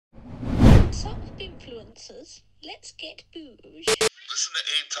influencers. Let's get booze. Listen to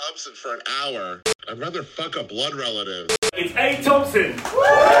Abe Thompson for an hour. I'd rather fuck a blood relative. It's Abe Thompson.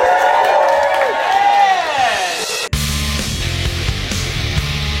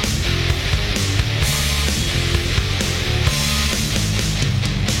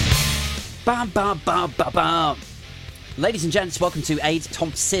 Bam, bam, bam, bam, bam. Ladies and gents, welcome to Abe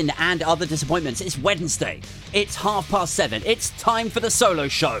Thompson and Other Disappointments. It's Wednesday. It's 7:30. It's time for the solo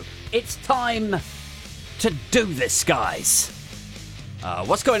show. It's time to do this, guys.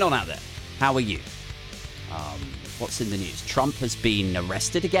 What's going on out there? How are you? What's in the news? Trump has been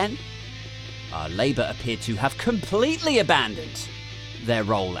arrested again. Labour appear to have completely abandoned their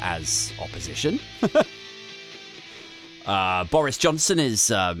role as opposition. Boris Johnson is,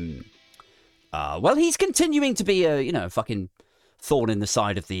 well, he's continuing to be a, fucking thorn in the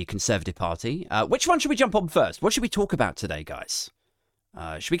side of the Conservative Party. Which one should we jump on first? What should we talk about today, guys?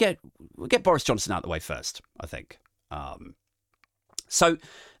 We'll get Boris Johnson out of the way first, I think. So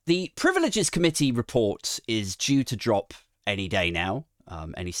the Privileges Committee report is due to drop any day now,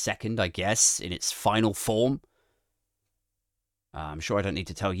 any second, I guess, in its final form. I'm sure I don't need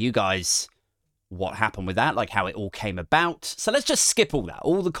to tell you guys what happened with that, like how it all came about. So let's just skip all that,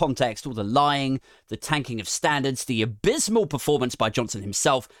 all the context, all the lying, the tanking of standards, the abysmal performance by Johnson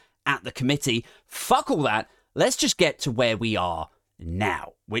himself at the committee. Fuck all that. Let's just get to where we are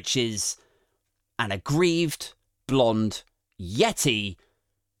now, which is an aggrieved blonde yeti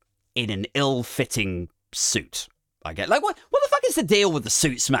in an ill-fitting suit. I get, like, what the fuck is the deal with the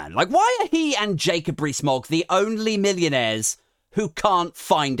suits, man? Like, why are he and Jacob Rees-Mogg the only millionaires who can't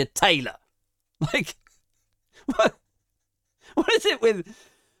find a tailor? Like, what is it with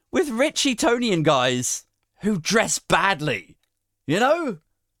rich Etonian guys who dress badly? You know?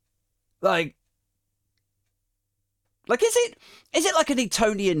 Like is it like an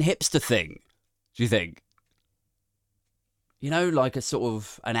Etonian hipster thing, do you think? You know, like a sort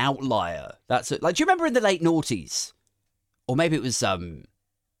of an outlier. That's it. Like, do you remember in the late noughties? Or maybe it was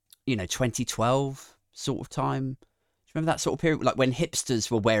 2012 sort of time. Do you remember that sort of period? Like when hipsters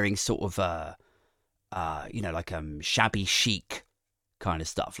were wearing sort of shabby chic kind of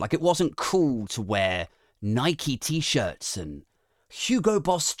stuff. Like, it wasn't cool to wear Nike t-shirts and Hugo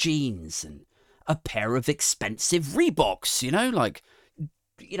Boss jeans and a pair of expensive Reeboks,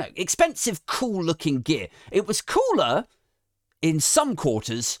 expensive, cool-looking gear. It was cooler in some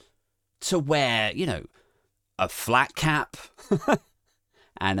quarters to wear, a flat cap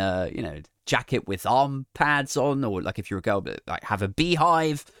and a, jacket with arm pads on, or like if you're a girl, like have a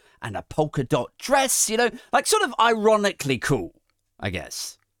beehive and a polka dot dress, like sort of ironically cool, I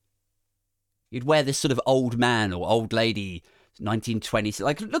guess. You'd wear this sort of old man or old lady 1920s,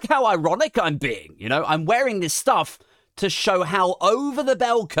 like, look how ironic I'm being, I'm wearing this stuff to show how over the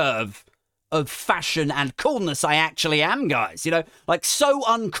bell curve of fashion and coolness I actually am, guys, like so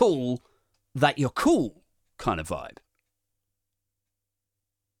uncool that you're cool kind of vibe.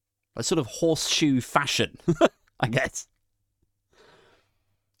 A sort of horseshoe fashion, I guess.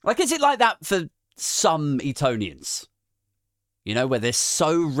 Like, is it like that for some Etonians? Where they're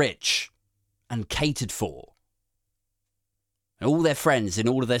so rich and catered for. And all their friends in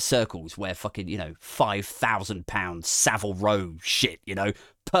all of their circles wear fucking, £5,000 Savile Row shit,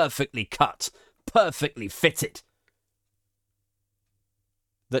 perfectly cut, perfectly fitted.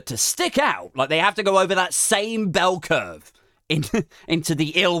 That to stick out, like they have to go over that same bell curve into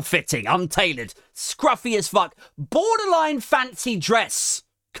the ill-fitting, untailored, scruffy as fuck, borderline fancy dress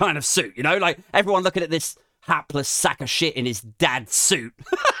kind of suit, like everyone looking at this hapless sack of shit in his dad's suit.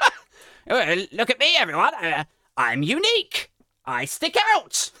 Look at me, everyone. I'm unique. I stick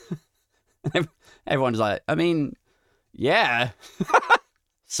out. Everyone's like, I mean, yeah,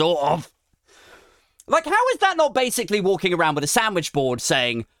 sort of. Like, how is that not basically walking around with a sandwich board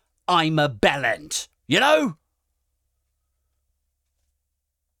saying, I'm a bellend,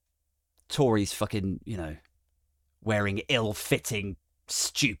 Tories fucking, wearing ill-fitting,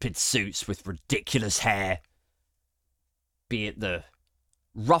 stupid suits with ridiculous hair. Be it the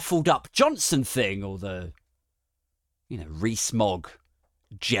ruffled up Johnson thing or the, Rees-Mogg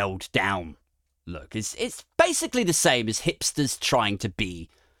gelled down look. It's basically the same as hipsters trying to be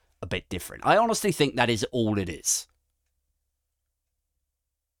a bit different. I honestly think that is all it is.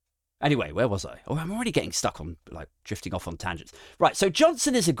 Anyway, where was I? Oh, I'm already getting stuck on, drifting off on tangents. Right, so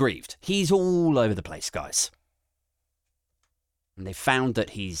Johnson is aggrieved. He's all over the place, guys. And they found that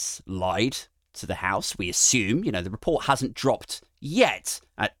he's lied to the House, we assume. The report hasn't dropped yet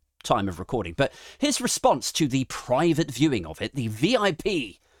at time of recording. But his response to the private viewing of it, the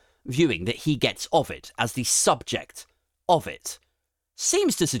VIP viewing that he gets of it as the subject of it,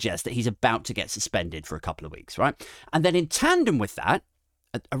 seems to suggest that he's about to get suspended for a couple of weeks, right? And then in tandem with that,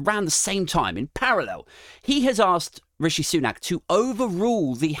 around the same time, in parallel, he has asked Rishi Sunak to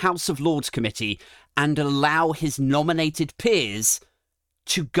overrule the House of Lords committee and allow his nominated peers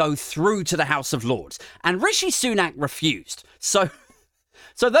to go through to the House of Lords. And Rishi Sunak refused. So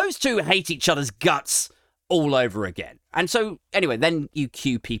those two hate each other's guts all over again. And so, anyway, then you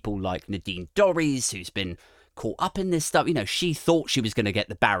cue people like Nadine Dorries, who's been caught up in this stuff. You know, she thought she was going to get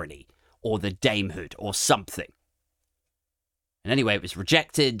the barony or the damehood or something. And anyway, it was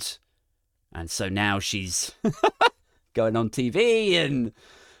rejected. And so now she's going on TV and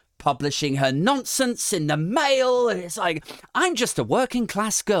publishing her nonsense in the Mail. And it's like, I'm just a working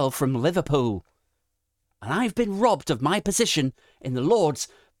class girl from Liverpool. And I've been robbed of my position in the Lords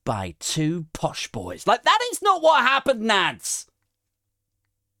by two posh boys. Like, that is not what happened, Nads.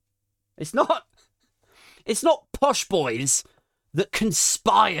 It's not posh boys that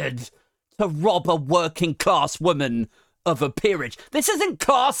conspired to rob a working class woman of a peerage. This isn't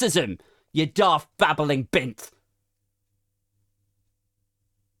classism, you daft babbling bint.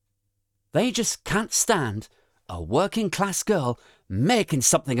 They just can't stand a working class girl making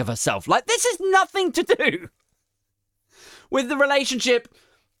something of herself. Like, this has nothing to do with the relationship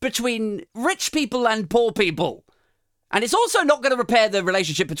between rich people and poor people. And it's also not going to repair the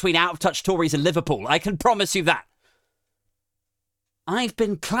relationship between out-of-touch Tories and Liverpool. I can promise you that. I've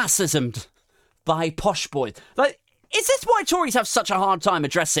been classismed by posh boys. Like, is this why Tories have such a hard time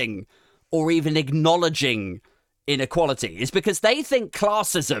addressing or even acknowledging inequality? Is because they think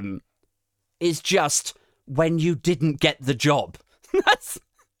classism is just when you didn't get the job.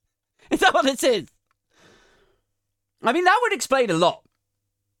 Is that what it is? I mean, that would explain a lot.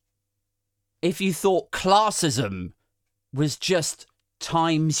 If you thought classism was just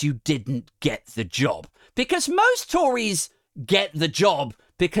times you didn't get the job. Because most Tories get the job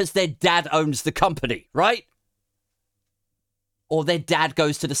because their dad owns the company, right? Or their dad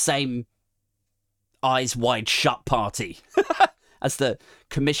goes to the same Eyes Wide Shut party as the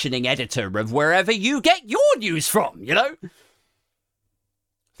commissioning editor of wherever you get your news from, you know?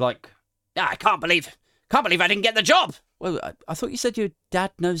 It's like, I can't believe I didn't get the job. Well, I thought you said your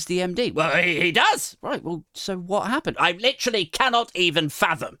dad knows the MD. Well, he does. Right, well, so what happened? I literally cannot even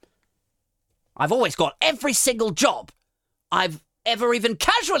fathom. I've always got every single job I've ever even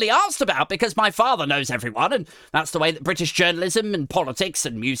casually asked about because my father knows everyone, and that's the way that British journalism and politics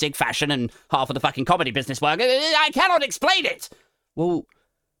and music, fashion, and half of the fucking comedy business work. I cannot explain it. Well,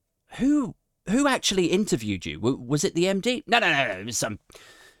 who actually interviewed you? Was it the MD? No. It was some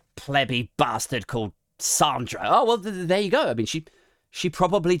plebby bastard called Sandra. Oh, well, there you go. I mean, she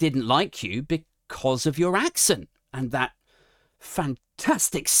probably didn't like you because of your accent and that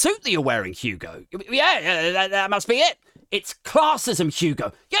fantastic suit that you're wearing, Hugo. Yeah, that must be it. It's classism,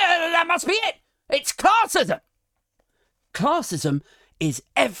 Hugo. Yeah, that must be it. It's classism. Classism is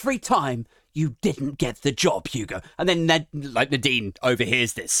every time you didn't get the job, Hugo. And then, like, Nadine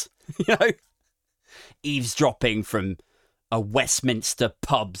overhears this, you know, eavesdropping from a Westminster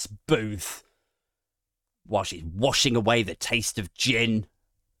pub's booth while she's washing away the taste of gin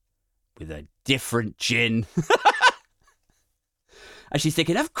with a different gin. And she's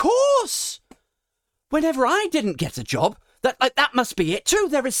thinking, of course, whenever I didn't get a job, that must be it too.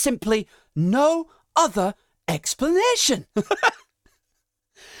 There is simply no other explanation.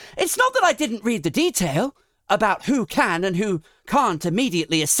 It's not that I didn't read the detail about who can and who can't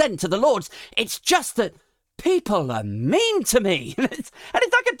immediately ascend to the Lords. It's just that people are mean to me. And it's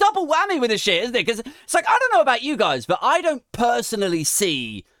like a double whammy with this shit, isn't it? Because it's like, I don't know about you guys, but I don't personally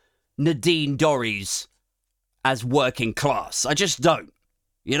see Nadine Dorries as working class. I just don't.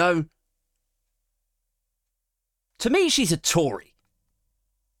 You know? To me, she's a Tory.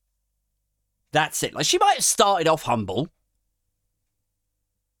 That's it. Like, she might have started off humble.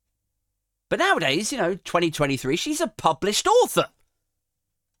 But nowadays, you know, 2023, she's a published author.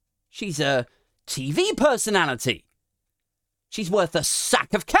 She's a TV personality. She's worth a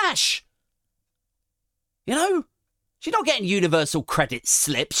sack of cash. You know? She's not getting universal credit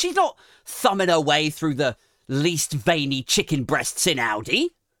slips. She's not thumbing her way through the least veiny chicken breasts in Audi,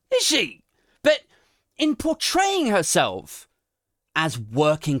 is she? But in portraying herself as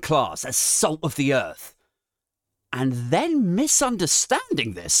working class, as salt of the earth, and then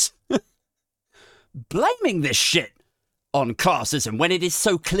misunderstanding this, blaming this shit on classism when it is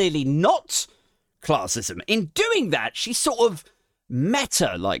so clearly not classism. In doing that, she sort of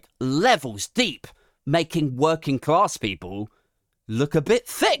meta, like levels deep, making working class people look a bit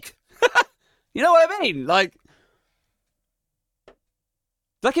thick. You know what I mean? Like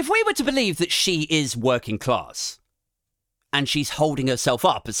if we were to believe that she is working class, and she's holding herself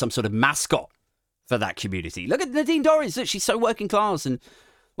up as some sort of mascot for that community. Look at Nadine Dorries. Look, she's so working class. And,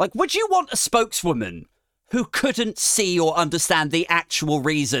 like, would you want a spokeswoman who couldn't see or understand the actual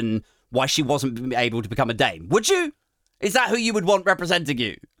reason why she wasn't able to become a dame? Would you? Is that who you would want representing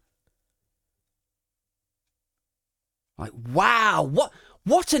you? Like, wow,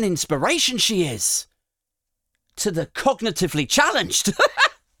 what an inspiration she is to the cognitively challenged.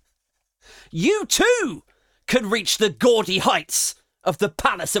 You too can reach the gaudy heights of the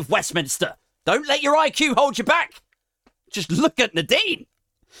Palace of Westminster. Don't let your IQ hold you back. Just look at Nadine.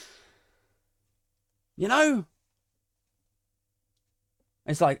 You know?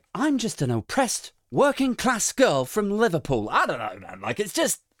 It's like, I'm just an oppressed working class girl from Liverpool. I don't know, man. Like, it's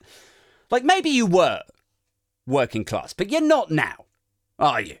just, like, maybe you were working class, but you're not now,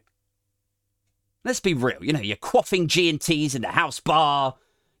 are you? Let's be real. You know, you're quaffing G&Ts in the house bar.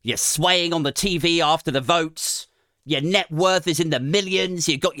 You're swaying on the TV after the votes. Your net worth is in the millions.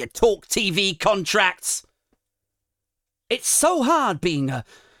 You've got your Talk TV contracts. It's so hard being a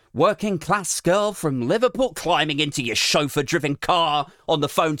working class girl from Liverpool, climbing into your chauffeur-driven car on the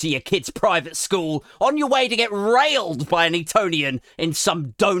phone to your kid's private school, on your way to get railed by an Etonian in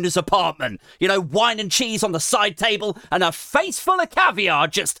some donor's apartment. You know, wine and cheese on the side table and a face full of caviar,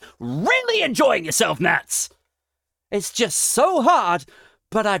 just really enjoying yourself, Nats. It's just so hard,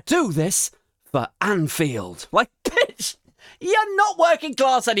 but I do this for Anfield. Like, bitch, you're not working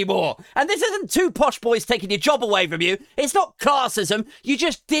class anymore. And this isn't two posh boys taking your job away from you. It's not classism. You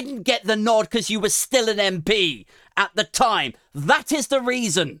just didn't get the nod because you were still an MP at the time. That is the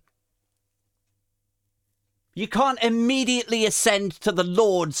reason. You can't immediately ascend to the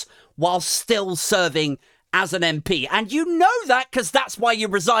Lords while still serving as an MP. And you know that because that's why you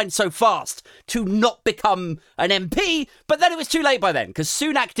resigned so fast, to not become an MP. But then it was too late by then because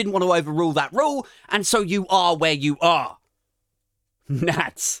Sunak didn't want to overrule that rule. And so you are where you are.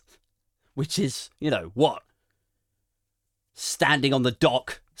 Nats. Which is, you know, what? Standing on the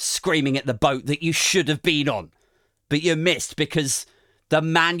dock, screaming at the boat that you should have been on. But you missed because the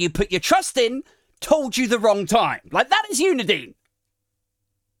man you put your trust in told you the wrong time. Like, that is you, Nadine.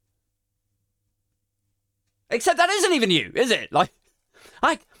 Except that isn't even you, is it? Like,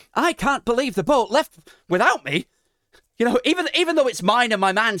 I can't believe the boat left without me. You know, even though it's mine and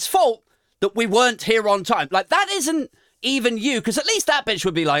my man's fault that we weren't here on time. Like, that isn't even you, because at least that bitch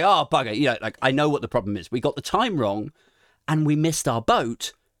would be like, oh, bugger. You know, like, I know what the problem is. We got the time wrong and we missed our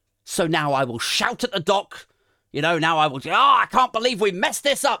boat. So now I will shout at the dock. You know, now I will, I can't believe we messed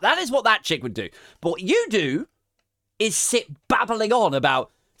this up. That is what that chick would do. But what you do is sit babbling on about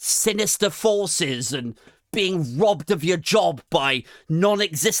sinister forces and being robbed of your job by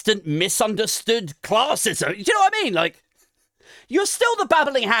non-existent, misunderstood classism. Do you know what I mean? Like, you're still the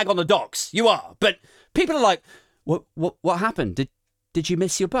babbling hag on the docks. You are. But people are like, what happened? Did you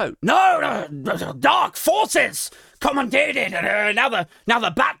miss your boat? No, dark forces commandeered it, and now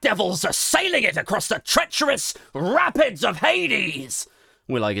the Bat Devils are sailing it across the treacherous rapids of Hades.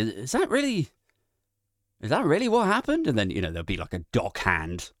 We're like, is that really what happened? And then, you know, there'll be like a dock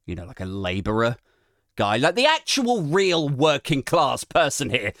hand, you know, like a labourer guy, like the actual real working class person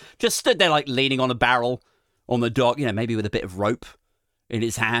here, just stood there like leaning on a barrel on the dock, you know, maybe with a bit of rope in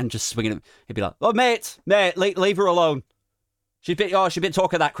his hand, just swinging it. He'd be like, oh, mate, leave her alone. She's been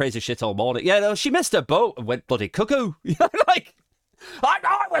talking that crazy shit all morning. Yeah, no, she missed her boat and went bloody cuckoo. You know, like,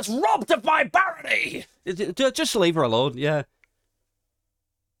 I was robbed of my barony. Just leave her alone, yeah.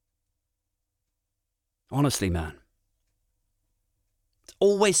 Honestly, man. It's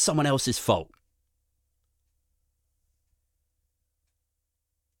always someone else's fault.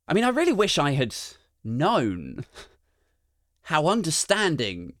 I mean, I really wish I had known how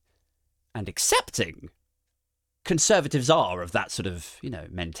understanding and accepting Conservatives are of that sort of, you know,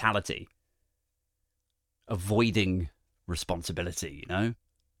 mentality. Avoiding responsibility, you know?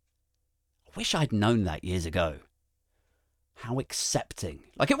 I wish I'd known that years ago. How accepting.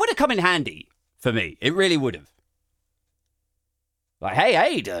 Like, it would have come in handy for me. It really would have. Like, hey,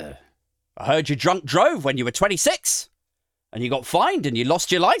 Aid, I heard you drunk drove when you were 26. And you got fined and you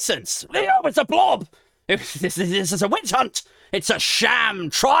lost your license. Oh, it's a blob. This is a witch hunt. It's a sham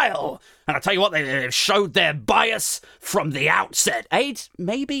trial. And I tell you what, they showed their bias from the outset. Aid,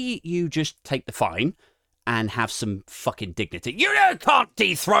 maybe you just take the fine and have some fucking dignity. You can't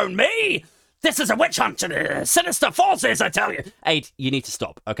dethrone me. This is a witch hunt and sinister forces, I tell you. Aid, you need to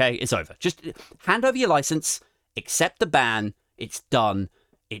stop, okay? It's over. Just hand over your license, accept the ban. It's done.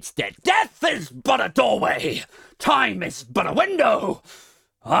 It's dead. Death is but a doorway. Time is but a window.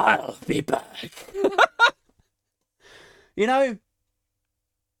 I'll be back. You know,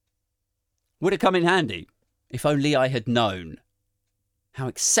 would have come in handy If only I had known how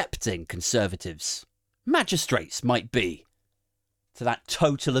accepting Conservatives, magistrates might be to that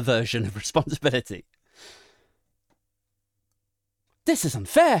total aversion of responsibility. This is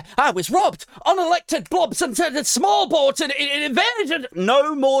unfair. I was robbed. Unelected blobs and small boards and invaded.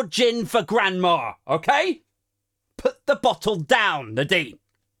 No more gin for Grandma, okay? Put the bottle down, Nadine.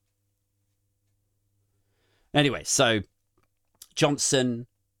 Anyway, so Johnson,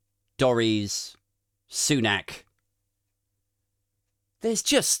 Dorries, Sunak. There's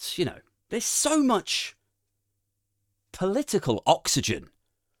just, there's so much political oxygen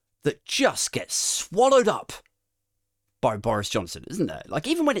that just gets swallowed up by Boris Johnson, isn't there? Like,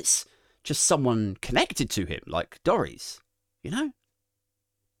 even when it's just someone connected to him, like Dorries,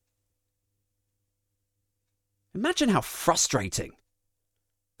 Imagine how frustrating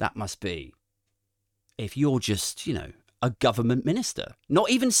that must be if you're just, a government minister. Not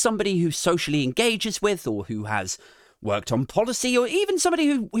even somebody who socially engages with or who has worked on policy or even somebody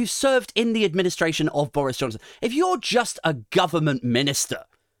who served in the administration of Boris Johnson. If you're just a government minister,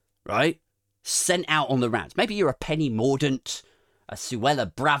 right, sent out on the rounds, maybe you're a Penny Mordaunt, a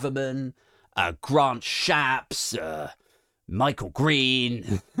Suella Braverman, a Grant Shapps, Michael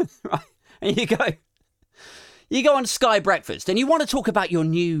Green, right? And you go on Sky Breakfast and you want to talk about your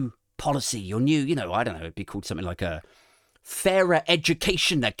new policy, your new, I don't know, it'd be called something like a Fairer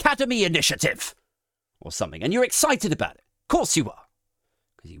Education Academy Initiative or something, and you're excited about it. Of course you are,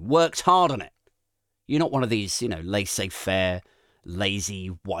 because you worked hard on it. You're not one of these, laissez-faire, lazy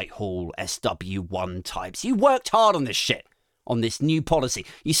Whitehall SW1 types. You worked hard on this shit, on this new policy.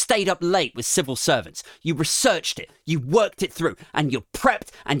 You stayed up late with civil servants. You researched it. You worked it through, and you're prepped,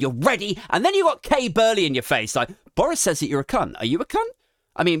 and you're ready, and then you got Kay Burley in your face like, Boris says that you're a cunt. Are you a cunt?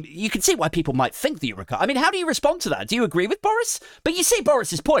 I mean, you can see why people might think that you're a cunt. I mean, how do you respond to that? Do you agree with Boris? But you see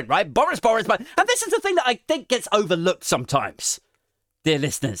Boris's point, right? Boris. And this is the thing that I think gets overlooked sometimes, dear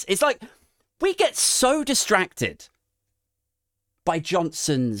listeners. It's like, we get so distracted by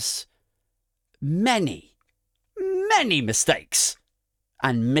Johnson's many, many mistakes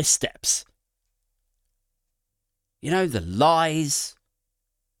and missteps. The lies,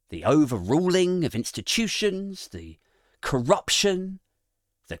 the overruling of institutions, the corruption,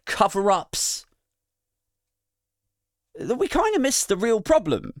 the cover-ups, that we kind of miss the real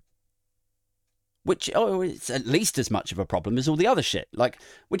problem, which, it's at least as much of a problem as all the other shit,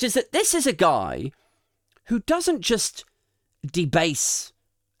 which is that this is a guy who doesn't just debase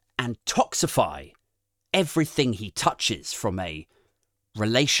and toxify everything he touches from a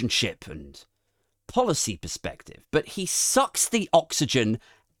relationship and policy perspective, but he sucks the oxygen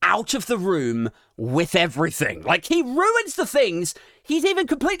out of the room with everything. Like, he ruins the things he's even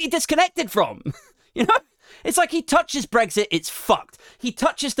completely disconnected from. It's like he touches Brexit, it's fucked. He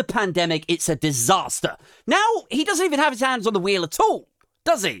touches the pandemic, it's a disaster. Now, he doesn't even have his hands on the wheel at all,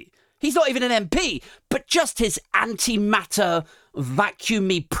 does he? He's not even an MP, but just his antimatter,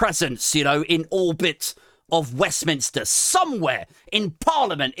 vacuumy presence, in orbit of Westminster, somewhere in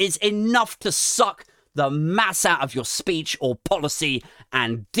Parliament, is enough to suck the mass out of your speech or policy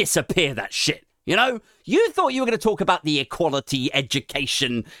and disappear that shit. You thought you were going to talk about the Equality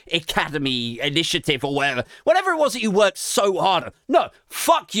Education Academy Initiative or whatever it was that you worked so hard on. No,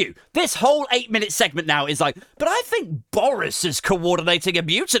 fuck you. This whole 8-minute segment now is like, but I think Boris is coordinating a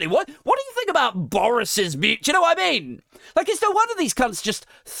mutiny. What do you think about Boris's mutiny? Do you know what I mean? Like, it's no wonder these cunts just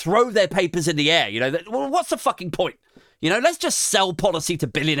throw their papers in the air. Well, what's the fucking point? Let's just sell policy to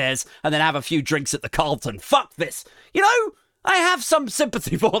billionaires and then have a few drinks at the Carlton. Fuck this. I have some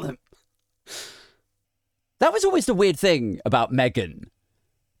sympathy for them. That was always the weird thing about Meghan.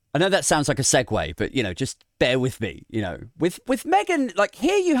 I know that sounds like a segue, but, just bear with me. With Meghan, like,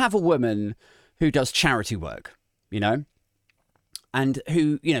 here you have a woman who does charity work, and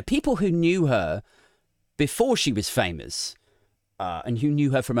who, people who knew her before she was famous, and who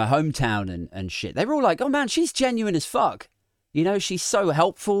knew her from her hometown and shit, they were all like, oh man, she's genuine as fuck. She's so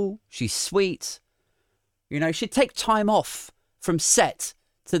helpful. She's sweet. She'd take time off from set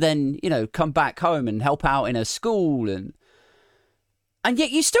to then, come back home and help out in her school. And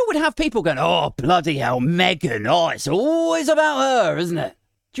yet you still would have people going, oh, bloody hell, Meghan. Oh, it's always about her, isn't it?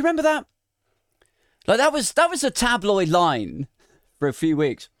 Do you remember that? Like, that was a tabloid line for a few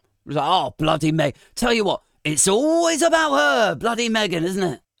weeks. It was like, oh, bloody Meghan. Tell you what, it's always about her, bloody Meghan, isn't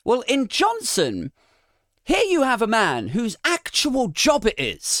it? Well, in Johnson, here you have a man whose actual job it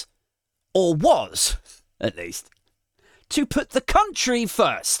is, or was, at least, to put the country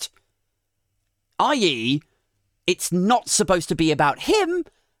first. I.e., it's not supposed to be about him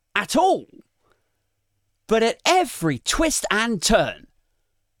at all. But at every twist and turn,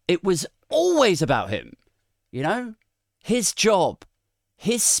 it was always about him. You know? His job,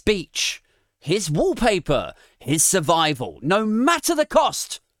 his speech, his wallpaper, his survival, no matter the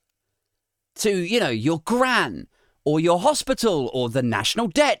cost to, your gran or your hospital or the national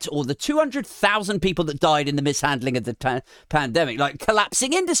debt or the 200,000 people that died in the mishandling of the pandemic, like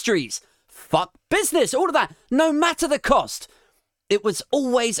collapsing industries, fuck business, all of that. No matter the cost, it was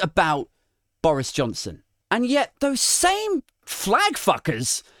always about Boris Johnson. And yet those same flag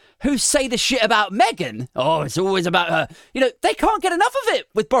fuckers who say the shit about Meghan, oh, it's always about her, they can't get enough of it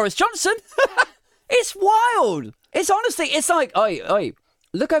with Boris Johnson. It's wild. It's honestly, it's like, oi,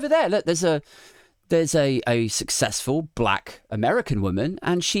 look over there. Look, there's a successful black American woman,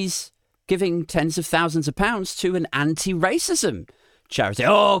 and she's giving tens of thousands of pounds to an anti-racism charity.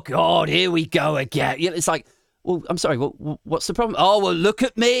 Oh, God, here we go again. It's like, well, I'm sorry, what's the problem? Oh, well, look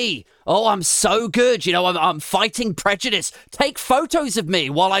at me. Oh, I'm so good. I'm fighting prejudice. Take photos of me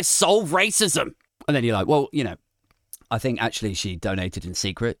while I solve racism. And then you're like, well, I think actually she donated in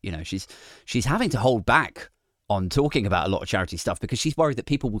secret. She's having to hold back on talking about a lot of charity stuff because she's worried that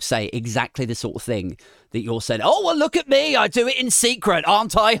people will say exactly the sort of thing that you're saying. Oh, well, look at me. I do it in secret.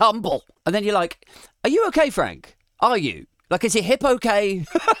 Aren't I humble? And then you're like, are you okay, Frank? Are you? Like, is your hip okay?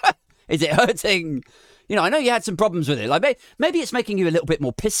 Is it hurting? I know you had some problems with it. Like, maybe it's making you a little bit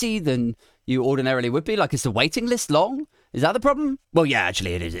more pissy than you ordinarily would be. Like, is the waiting list long? Is that the problem? Well, yeah,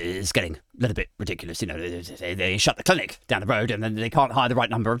 actually, it is. It's getting a little bit ridiculous. They shut the clinic down the road and then they can't hire the right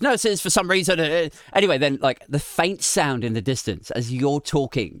number of nurses for some reason. Anyway, then, like, the faint sound in the distance as you're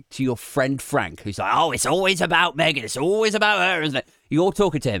talking to your friend Frank, who's like, oh, it's always about Meghan. It's always about her, isn't it? You're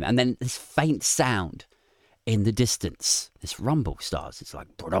talking to him, and then this faint sound in the distance, this rumble starts. It's like,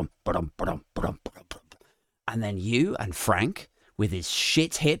 ba-dum, ba-dum, ba-dum, ba-dum, ba-dum. And then you and Frank, with his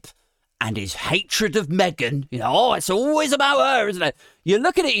shit hip and his hatred of Meghan, oh, it's always about her, isn't it? You're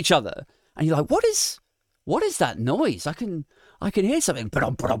looking at each other and you're like, what is that noise? I can hear something.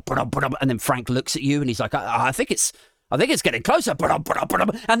 And then Frank looks at you and he's like, I think it's getting closer.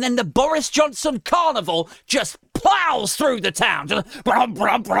 And then the Boris Johnson carnival just plows through the town.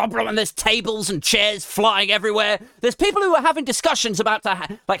 And there's tables and chairs flying everywhere. There's people who are having discussions about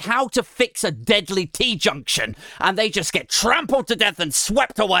how to fix a deadly T-junction. And they just get trampled to death and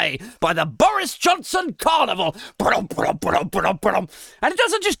swept away by the Boris Johnson carnival. And it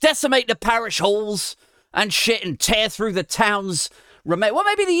doesn't just decimate the parish halls and shit and tear through the town's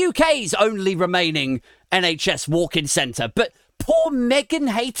maybe the UK's only remaining NHS walk-in centre, but poor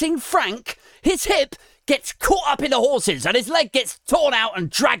Meghan-hating Frank, his hip gets caught up in the horses and his leg gets torn out and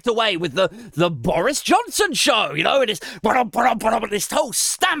dragged away with the Boris Johnson show, and it's this whole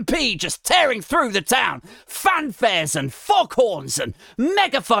stampede just tearing through the town. Fanfares and foghorns and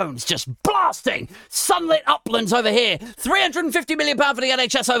megaphones just blasting. Sunlit uplands over here. £350 million for the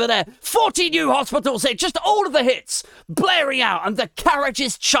NHS over there. 40 new hospitals here. Just all of the hits blaring out, and the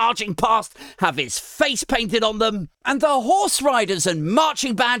carriages charging past have his face painted on them. And the horse riders and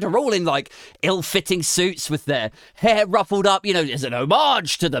marching band are all in like ill-fitting suits with their hair ruffled up, as an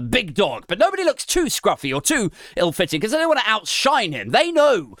homage to the big dog. But nobody looks too scruffy or too ill-fitting because they don't want to outshine him. They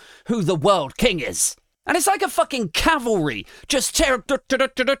know who the world king is. And it's like a fucking cavalry just tear like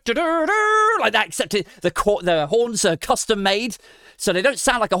that, except the horns are custom made. So they don't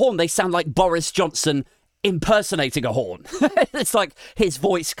sound like a horn. They sound like Boris Johnson impersonating a horn. It's like his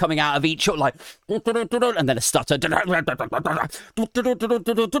voice coming out of each, like, and then a stutter. And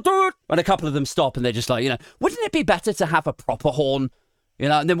a couple of them stop and they're just like, wouldn't it be better to have a proper horn?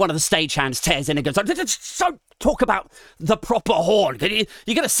 And then one of the stagehands tears in and goes, don't talk about the proper horn. You're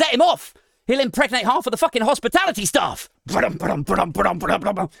going to set him off. He'll impregnate half of the fucking hospitality staff.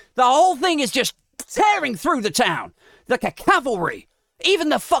 The whole thing is just tearing through the town like a cavalry. Even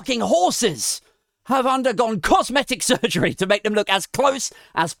the fucking horses have undergone cosmetic surgery to make them look as close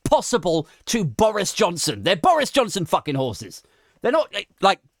as possible to Boris Johnson. They're Boris Johnson fucking horses. They're not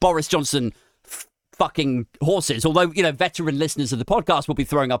like Boris Johnson fucking horses, although, veteran listeners of the podcast will be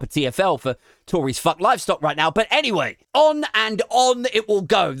throwing up a TFL for Tories fuck livestock right now. But anyway, on and on it will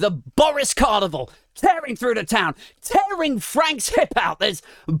go. The Boris Carnival tearing through the town, tearing Frank's hip out. There's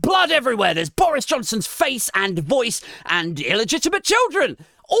blood everywhere. There's Boris Johnson's face and voice and illegitimate children,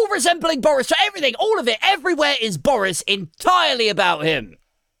 all resembling Boris. Everything, all of it, everywhere is Boris, entirely about him.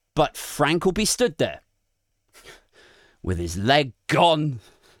 But Frank will be stood there with his leg gone,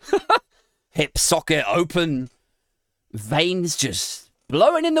 hip socket open, veins just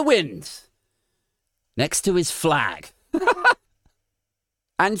blowing in the wind, next to his flag.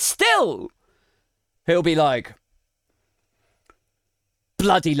 And still, he'll be like,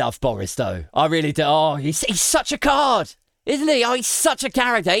 bloody love Boris, though. I really do. Oh, he's such a card. Isn't he? Oh, he's such a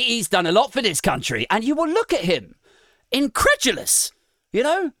character. He's done a lot for this country. And you will look at him, incredulous,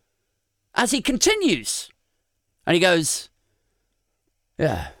 as he continues. And he goes,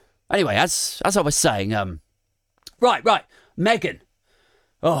 yeah. Anyway, as I was saying, right, Megan.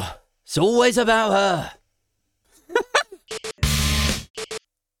 Oh, it's always about her.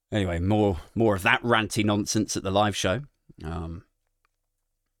 Anyway, more of that ranty nonsense at the live show.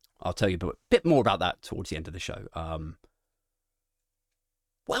 I'll tell you a bit more about that towards the end of the show.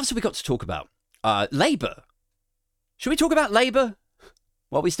 What else have we got to talk about? Labour. Should we talk about Labour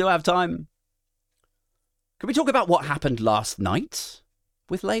while we still have time? Can we talk about what happened last night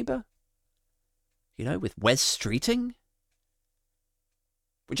with Labour? With Wes Streeting?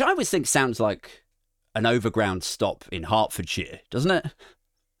 Which I always think sounds like an overground stop in Hertfordshire, doesn't it?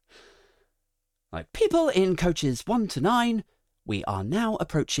 Like, people in coaches 1 to 9, we are now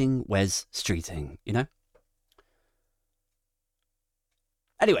approaching Wes Streeting,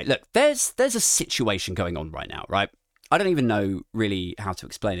 Anyway, look, there's a situation going on right now, right? I don't even know really how to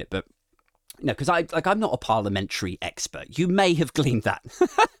explain it, but because I'm not a parliamentary expert. You may have gleaned that.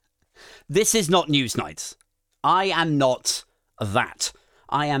 This is not Newsnight. I am not that.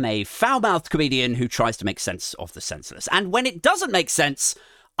 I am a foul-mouthed comedian who tries to make sense of the senseless. And when it doesn't make sense,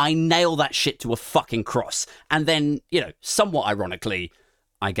 I nail that shit to a fucking cross. And then, somewhat ironically,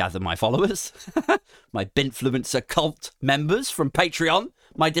 I gather my followers, my Binfluencer cult members from Patreon,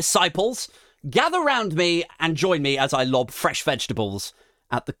 my disciples, gather round me and join me as I lob fresh vegetables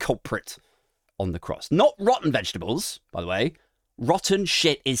at the culprit on the cross. Not rotten vegetables, by the way. Rotten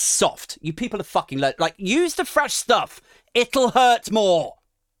shit is soft. You people are fucking use the fresh stuff. It'll hurt more.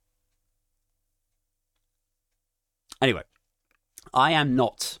 Anyway, I am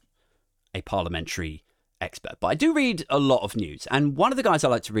not a parliamentary expert, but I do read a lot of news. And one of the guys I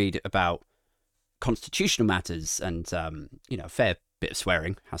like to read about constitutional matters and, a fair bit of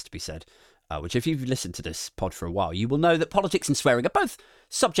swearing, has to be said, which if you've listened to this pod for a while, you will know that politics and swearing are both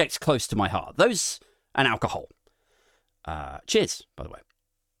subjects close to my heart. Those and alcohol. Cheers, by the way.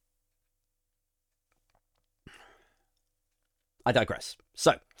 I digress.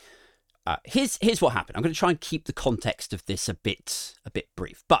 So, here's what happened. I'm going to try and keep the context of this a bit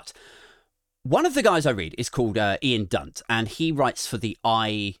brief. But one of the guys I read is called Ian Dunt, and he writes for the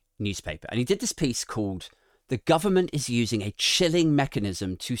I newspaper. And he did this piece called "The Government is Using a Chilling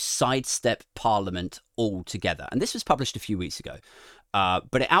Mechanism to Sidestep Parliament Altogether." And this was published a few weeks ago.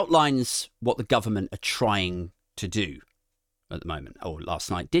 But it outlines what the government are trying to do at the moment, or last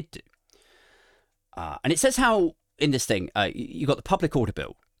night did do. And it says how, in this thing, you got the public order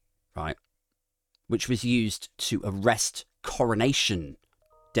bill, right, which was used to arrest coronation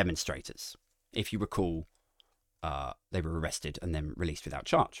demonstrators. If you recall, they were arrested and then released without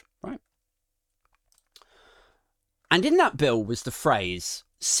charge, right? And in that bill was the phrase,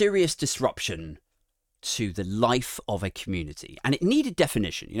 serious disruption to the life of a community. And it needed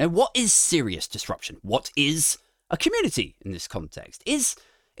definition. What is serious disruption? What is a community in this context? Is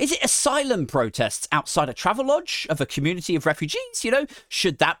it asylum protests outside a travel lodge of a community of refugees?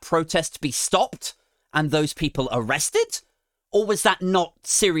 Should that protest be stopped and those people arrested? Or was that not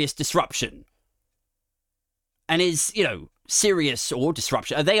serious disruption? And is, serious or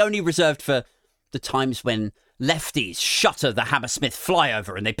disruption, are they only reserved for the times when lefties shutter the Hammersmith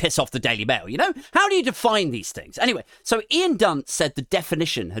flyover and they piss off the Daily Mail? How do you define these things? Anyway, so Ian Dunt said the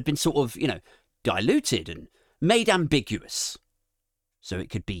definition had been sort of, diluted and made ambiguous so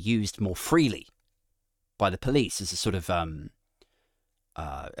it could be used more freely by the police as a sort of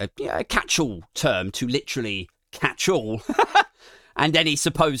a catch-all term to literally catch all and any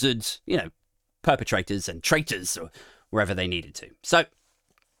supposed, perpetrators and traitors or wherever they needed to. So,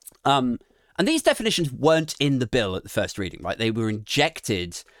 and these definitions weren't in the bill at the first reading, right? They were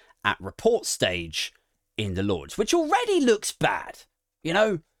injected at report stage in the Lords, which already looks bad,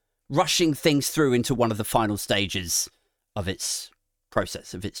 rushing things through into one of the final stages of its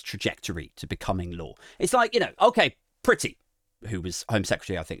process, of its trajectory to becoming law. It's like, okay, Pretty, who was Home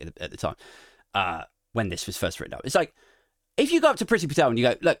Secretary, I think, at the time, when this was first written out. It's like, if you go up to Pretty Patel and you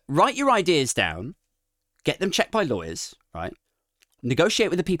go, look, write your ideas down, get them checked by lawyers, right? Negotiate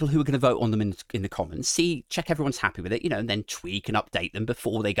with the people who are going to vote on them in the Commons, check everyone's happy with it, and then tweak and update them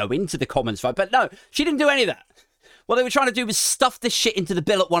before they go into the Commons vote. But no, she didn't do any of that. What they were trying to do was stuff this shit into the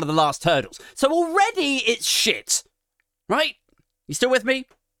bill at one of the last hurdles. So already it's shit, right? You still with me?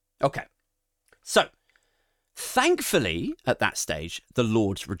 Okay. So, thankfully, at that stage, the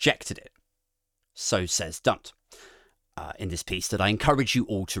Lords rejected it. So says Dunt in this piece that I encourage you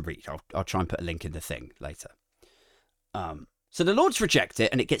all to read. I'll try and put a link in the thing later. So the Lords reject it,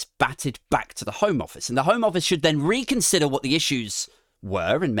 and it gets batted back to the Home Office. And the Home Office should then reconsider what the issues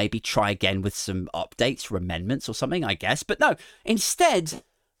were and maybe try again with some updates or amendments or something, I guess. But no, instead,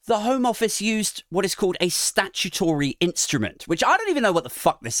 the Home Office used what is called a statutory instrument, which I don't even know what the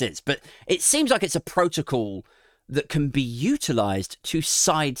fuck this is, but it seems like it's a protocol that can be utilised to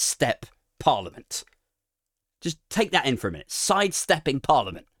sidestep Parliament. Just take that in for a minute. Sidestepping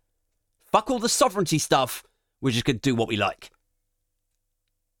Parliament. Fuck all the sovereignty stuff. We're just going to do what we like.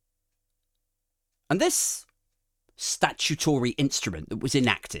 And this statutory instrument that was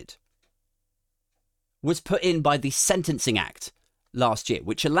enacted was put in by the Sentencing Act last year,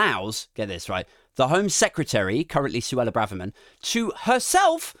 which allows, get this right, the Home Secretary, currently Suella Braverman, to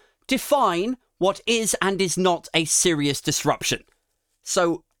herself define what is and is not a serious disruption.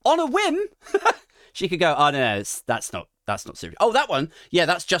 So, on a whim, she could go, oh, no, that's not serious. Oh, that one? Yeah,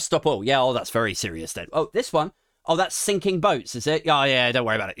 that's Just Stop All. Yeah, oh, that's very serious then. Oh, this one? Oh, that's sinking boats, is it? Oh, yeah, don't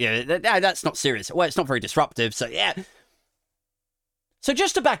worry about it. Yeah, that's not serious. Well, it's not very disruptive, so yeah. So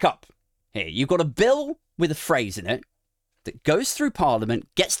just to back up here, you've got a bill with a phrase in it that goes through Parliament,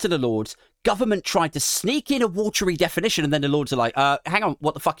 gets to the Lords. Government tried to sneak in a watery definition, and then the Lords are like, hang on,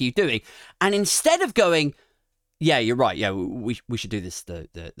 what the fuck are you doing? And instead of going, yeah, you're right, yeah, we should do this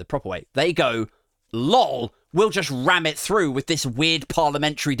the proper way, they go, lol, we'll just ram it through with this weird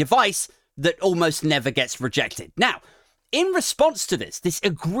parliamentary device that almost never gets rejected. Now, in response to this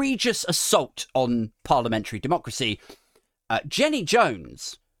egregious assault on parliamentary democracy, Jenny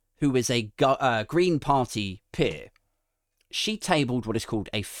Jones, who is a Green Party peer, she tabled what is called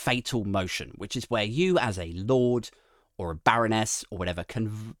a fatal motion, which is where you as a lord or a baroness or whatever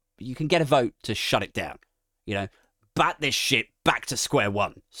you can get a vote to shut it down. You know, bat this shit back to square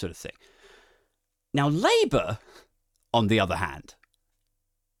one sort of thing. Now, Labour, on the other hand,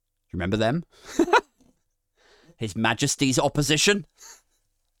 remember them? His Majesty's opposition,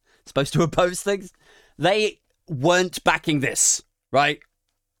 supposed to oppose things. They weren't backing this, right?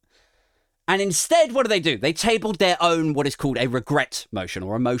 And instead, what do? They tabled their own, what is called a regret motion,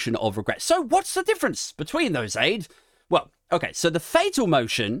 or a motion of regret. So what's the difference between those, Aid? Well, okay, so the fatal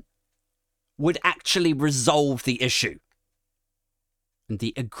motion would actually resolve the issue and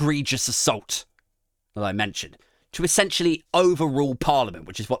the egregious assault that I mentioned, to essentially overrule Parliament,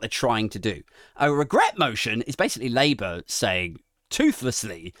 which is what they're trying to do. A regret motion is basically Labour saying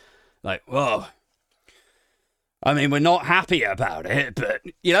toothlessly, like, well, I mean, we're not happy about it, but,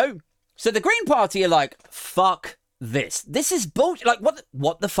 you know. So the Green Party are like, fuck this. This is bullshit. Like,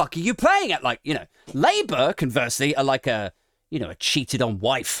 what the fuck are you playing at? Like, you know, Labour, conversely, are like a cheated on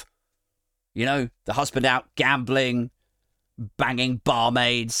wife. You know, the husband out gambling, banging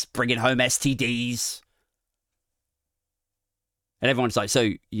barmaids, bringing home STDs. And everyone's like,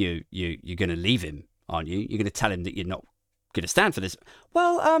 so you're going to leave him, aren't you? You're going to tell him that you're not going to stand for this.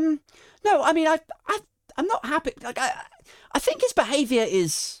 Well, no, I mean, I'm not happy. Like, I think his behaviour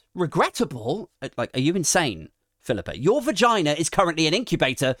is regrettable. Like, are you insane, Philippa? Your vagina is currently an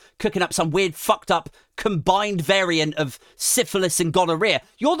incubator cooking up some weird fucked up combined variant of syphilis and gonorrhea.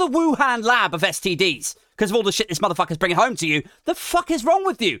 You're the Wuhan lab of STDs because of all the shit this motherfucker's bringing home to you. The fuck is wrong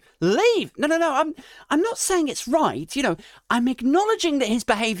with you? Leave. No. I'm not saying it's right. You know, I'm acknowledging that his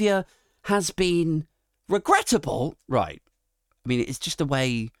behaviour has been regrettable. Right. I mean, it's just a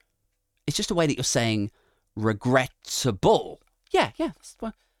way that you're saying regrettable. Yeah.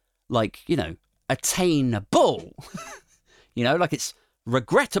 Like, you know, attainable. You know, like it's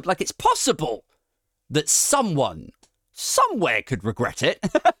regrettable, like it's possible that someone somewhere could regret it.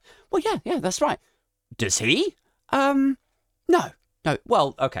 Well, yeah, that's right. Does he? No.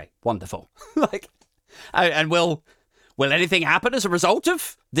 Well, okay, wonderful. Like, and will anything happen as a result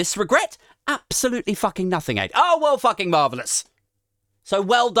of this regret? Absolutely fucking nothing, Aid. Oh, well, fucking marvellous. So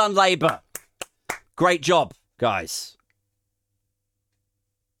well done, Labour. Great job, guys.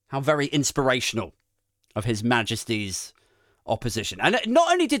 How very inspirational of His Majesty's opposition. And not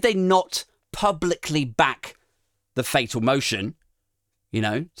only did they not publicly back the fatal motion, you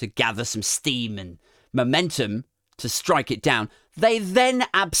know, to gather some steam and momentum to strike it down, they then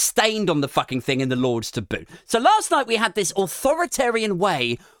abstained on the fucking thing in the Lords to boot. So last night we had this authoritarian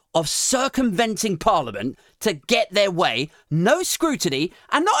way of circumventing Parliament to get their way, no scrutiny,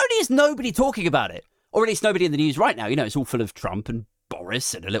 and not only is nobody talking about it, or at least nobody in the news right now, you know, it's all full of Trump and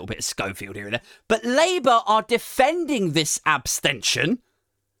Boris and a little bit of Schofield here and there, but Labour are defending this abstention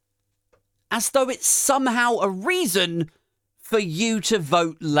as though it's somehow a reason for you to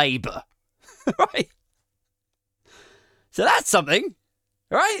vote Labour. Right? So that's something,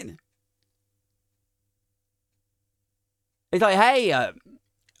 right? It's like, hey,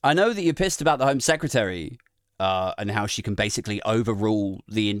 I know that you're pissed about the Home Secretary and how she can basically overrule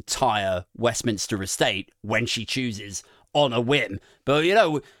the entire Westminster estate when she chooses on a whim. But, you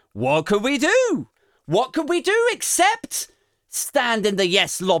know, what could we do? What could we do except stand in the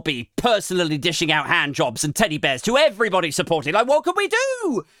yes lobby, personally dishing out hand jobs and teddy bears to everybody supporting? Like, what could we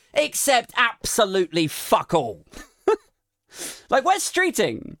do except absolutely fuck all? Like, Wes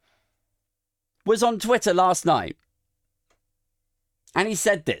Streeting was on Twitter last night, and he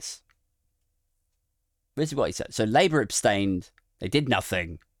said this. This is what he said. So Labour abstained. They did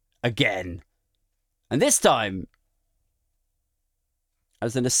nothing again. And this time,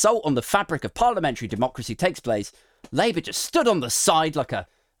 as an assault on the fabric of parliamentary democracy takes place, Labour just stood on the side like a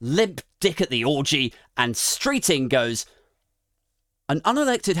limp dick at the orgy, and Streeting goes, an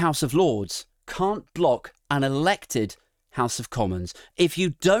unelected House of Lords can't block an elected House of Commons. If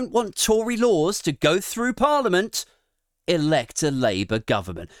you don't want Tory laws to go through Parliament, elect a Labour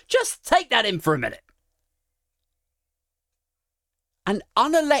government. Just take that in for a minute. An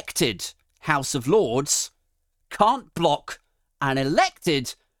unelected House of Lords can't block an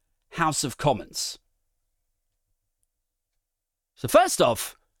elected House of Commons. So first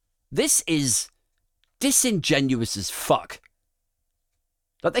off, this is disingenuous as fuck.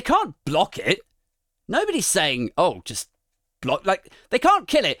 Like, they can't block it. Nobody's saying, oh, just block. Like, they can't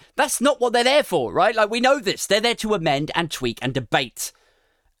kill it. That's not what they're there for, right? Like, we know this. They're there to amend and tweak and debate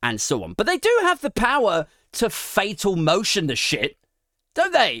and so on. But they do have the power to fatal motion the shit,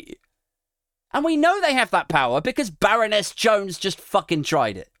 don't they? And we know they have that power because Baroness Jones just fucking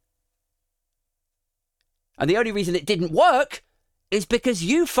tried it. And the only reason it didn't work is because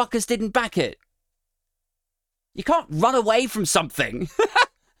you fuckers didn't back it. You can't run away from something.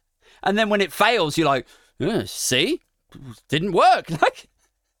 And then when it fails, you're like, see? Didn't work. Like,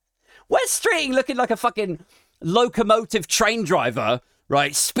 Wes Streeting looking like a fucking locomotive train driver,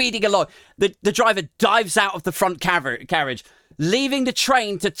 right? Speeding along. The driver dives out of the front carriage, leaving the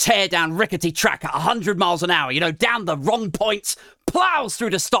train to tear down rickety track at 100 miles an hour, you know, down the wrong points, plows through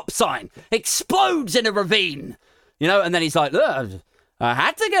the stop sign, explodes in a ravine, you know, and then he's like, look, I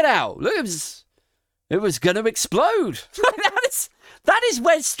had to get out. Look, it was going to explode. That is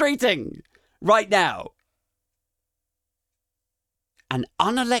Wes Streeting right now. An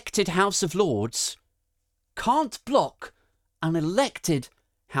unelected House of Lords can't block an elected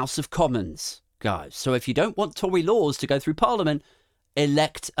House of Commons, guys. So if you don't want Tory laws to go through Parliament,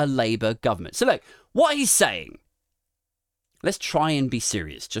 elect a Labour government. So look, what he's saying, let's try and be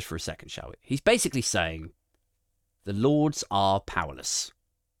serious just for a second, shall we? He's basically saying the Lords are powerless.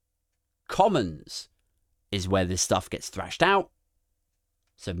 Commons is where this stuff gets thrashed out.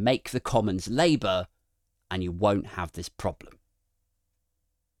 So make the Commons Labour and you won't have this problem.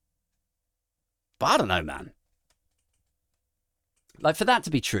 But I don't know, man. Like, for that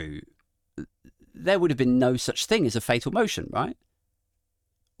to be true, there would have been no such thing as a fatal motion, right?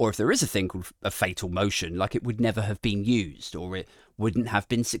 Or if there is a thing called a fatal motion, like, it would never have been used, or it wouldn't have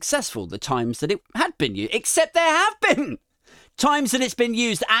been successful the times that it had been used. Except there have been times that it's been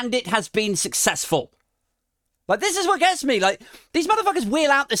used and it has been successful. Like, this is what gets me. Like, these motherfuckers wheel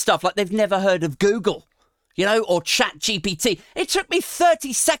out this stuff like they've never heard of Google, you know, or ChatGPT. It took me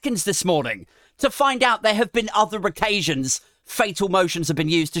 30 seconds this morning to find out there have been other occasions fatal motions have been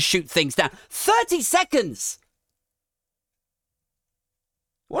used to shoot things down. 30 seconds!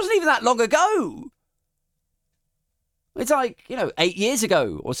 It wasn't even that long ago. It's like, you know, 8 years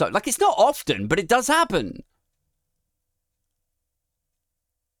ago or so. Like, it's not often, but it does happen.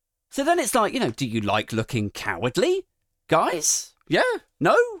 So then it's like, you know, do you like looking cowardly, guys? Yeah?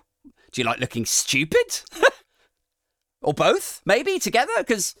 No? Do you like looking stupid? Or both, maybe, together?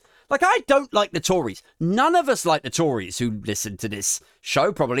 Because, like, I don't like the Tories. None of us like the Tories who listen to this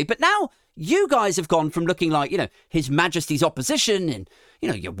show, probably. But now you guys have gone from looking like, you know, His Majesty's opposition and, you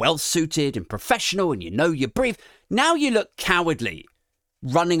know, you're well-suited and professional and you know your brief. Now you look cowardly,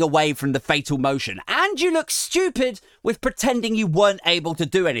 running away from the fatal motion. And you look stupid with pretending you weren't able to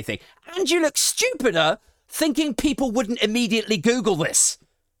do anything. And you look stupider thinking people wouldn't immediately Google this.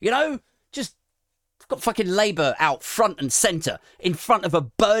 You know? Just got fucking Labour out front and centre in front of a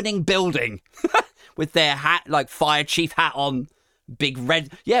burning building with their hat, like fire chief hat on, big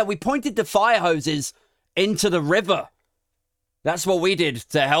red. Yeah, we pointed the fire hoses into the river. That's what we did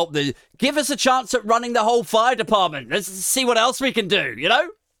to help give us a chance at running the whole fire department. Let's see what else we can do, you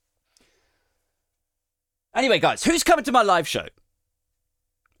know? Anyway, guys, who's coming to my live show?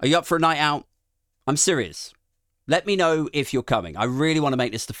 Are you up for a night out? I'm serious. Let me know if you're coming. I really want to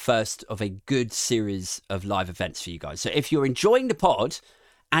make this the first of a good series of live events for you guys. So if you're enjoying the pod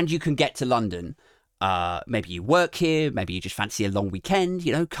and you can get to London, maybe you work here, maybe you just fancy a long weekend,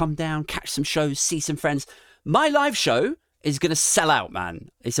 you know, come down, catch some shows, see some friends. my live show is going to sell out, man.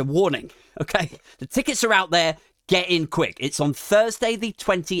 It's a warning, okay? The tickets are out there. Get in quick. It's on Thursday, the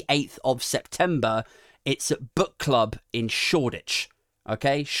 28th of September. It's at Book Club in Shoreditch,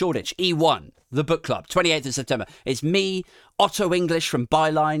 okay? Shoreditch, E1, the Book Club, 28th of September. It's me, Otto English from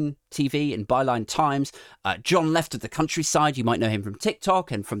Byline TV and Byline Times, John Left of the Countryside, you might know him from TikTok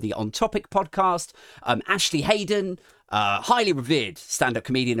and from the On Topic podcast, Ashley Hayden, highly revered stand-up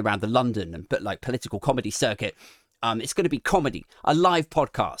comedian around the London and political comedy circuit. It's going to be comedy, a live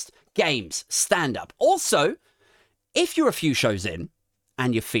podcast, games, stand-up. Also, if you're a few shows in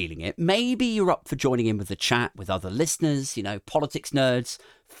and you're feeling it, maybe you're up for joining in with the chat with other listeners, politics nerds,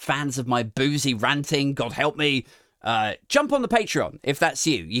 fans of my boozy ranting, God help me. Jump on the Patreon if that's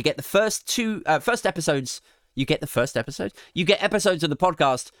you. You get the first episodes. You get episodes of the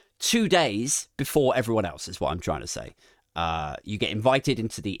podcast 2 days before everyone else, is what I'm trying to say. You get invited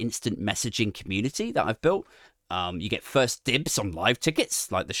into the instant messaging community that I've built. You get first dibs on live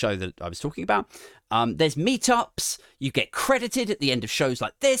tickets, like the show that I was talking about. There's meetups. You get credited at the end of shows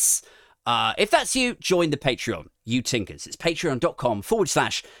like this. If that's you, join the Patreon, you tinkers. It's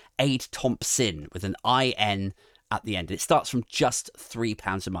patreon.com/Aid Thompson with an IN at the end. It starts from just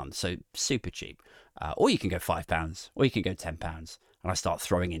 £3 a month, so super cheap. Or you can go £5, or you can go £10, and I start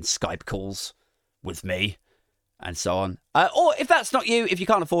throwing in Skype calls with me, and so on. Or if that's not you, if you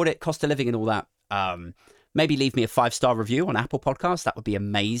can't afford it, cost of living and all that, maybe leave me a 5-star review on Apple Podcasts. That would be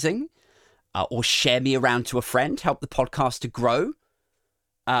amazing. Or share me around to a friend. Help the podcast to grow.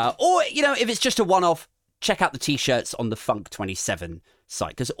 Or, if it's just a one-off, check out the T-shirts on the Funk27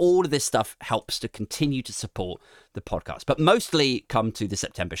 site. Because all of this stuff helps to continue to support the podcast. But mostly come to the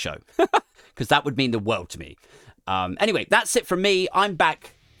September show. Because that would mean the world to me. Anyway, that's it from me. I'm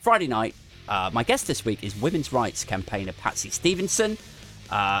back Friday night. My guest this week is women's rights campaigner Patsy Stevenson.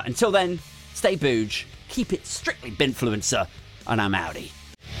 Until then, stay booge. Keep it strictly Binfluencer, and I'm outie.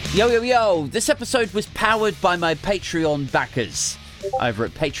 Yo. This episode was powered by my Patreon backers over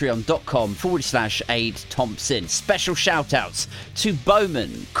at patreon.com/Aid Thompson. Special shout outs to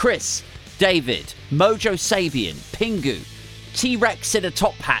Bowman, Chris, David, Mojo Sabian, Pingu, T-Rex in a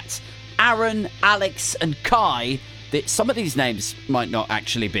top hat, Aaron, Alex, and Kai. Some of these names might not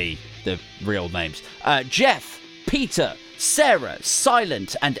actually be the real names. Jeff, Peter, Sarah,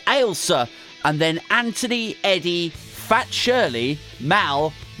 Silent, and Ailsa. And then Anthony, Eddie, Fat Shirley,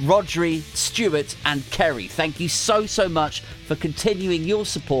 Mal, Rodri, Stuart, and Kerry. Thank you so much for continuing your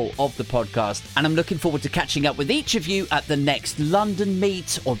support of the podcast. And I'm looking forward to catching up with each of you at the next London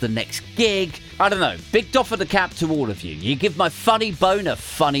meet or the next gig. I don't know. Big doff of the cap to all of you. You give my funny bone a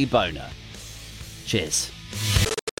funny boner. Cheers.